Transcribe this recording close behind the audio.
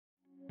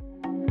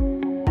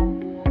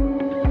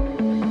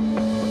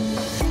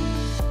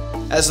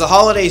As the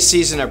holiday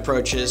season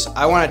approaches,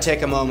 I want to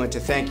take a moment to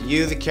thank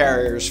you, the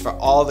carriers, for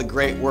all the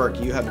great work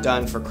you have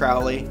done for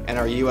Crowley and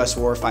our U.S.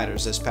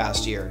 Warfighters this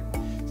past year.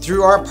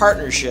 Through our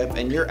partnership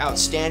and your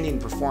outstanding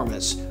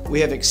performance, we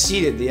have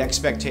exceeded the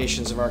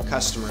expectations of our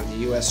customer, the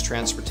U.S.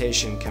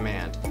 Transportation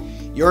Command.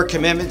 Your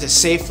commitment to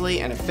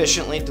safely and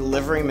efficiently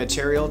delivering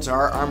material to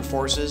our armed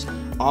forces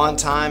on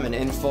time and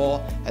in full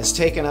has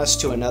taken us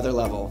to another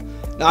level,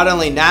 not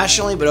only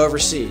nationally but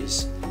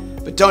overseas.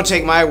 But don't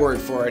take my word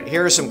for it.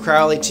 Here are some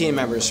Crowley team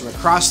members from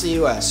across the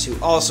U.S. who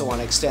also want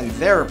to extend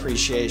their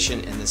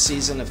appreciation in the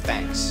season of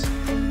thanks.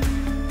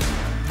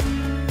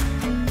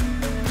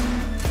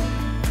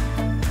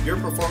 Your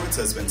performance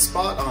has been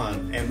spot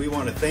on, and we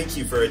want to thank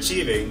you for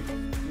achieving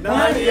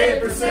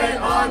 98%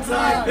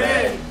 on-time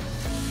pay!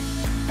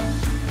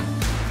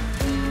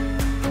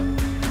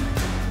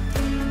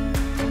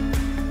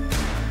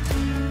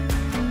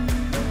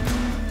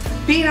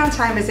 Being on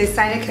time is a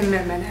sign of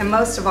commitment and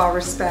most of all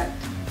respect.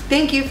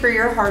 Thank you for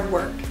your hard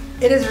work.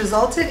 It has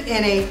resulted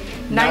in a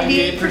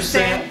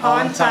 98%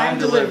 on-time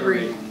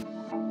delivery.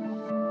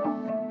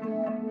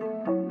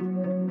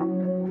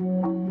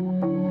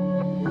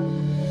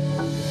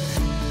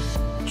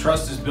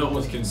 Trust is built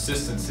with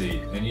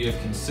consistency, and you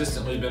have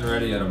consistently been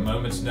ready at a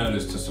moment's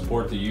notice to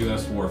support the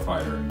U.S.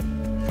 warfighter.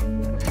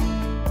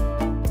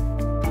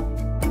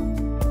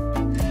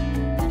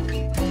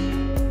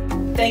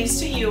 Thanks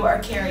to you, our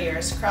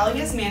carriers, Crowley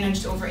has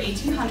managed over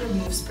 1,800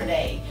 moves per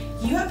day.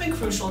 You have been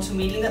crucial to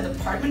meeting the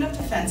Department of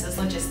Defense's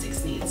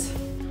logistics needs.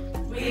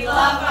 We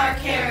love our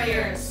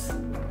carriers!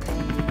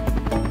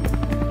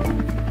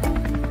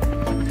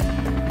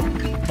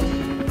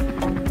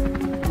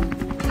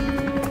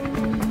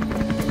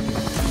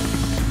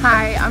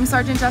 Hi, I'm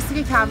Sergeant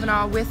Jessica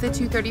Kavanaugh with the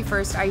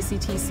 231st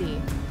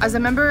ICTC. As a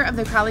member of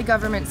the Crowley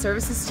Government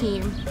Services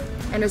team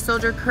and a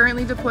soldier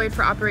currently deployed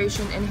for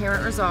Operation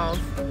Inherent Resolve,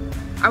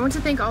 I want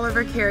to thank all of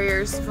our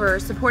carriers for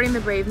supporting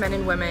the brave men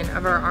and women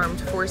of our armed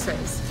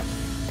forces.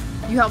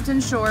 You helped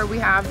ensure we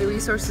have the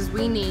resources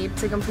we need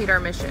to complete our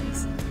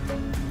missions.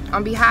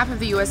 On behalf of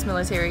the U.S.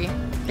 military,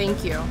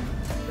 thank you.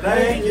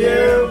 Thank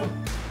you!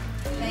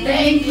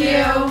 Thank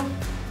you!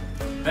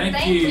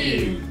 Thank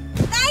you!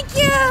 Thank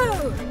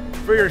you!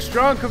 For your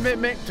strong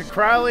commitment to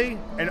Crowley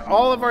and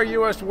all of our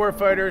U.S.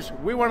 warfighters,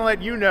 we want to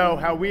let you know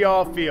how we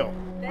all feel.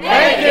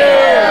 Thank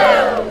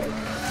you!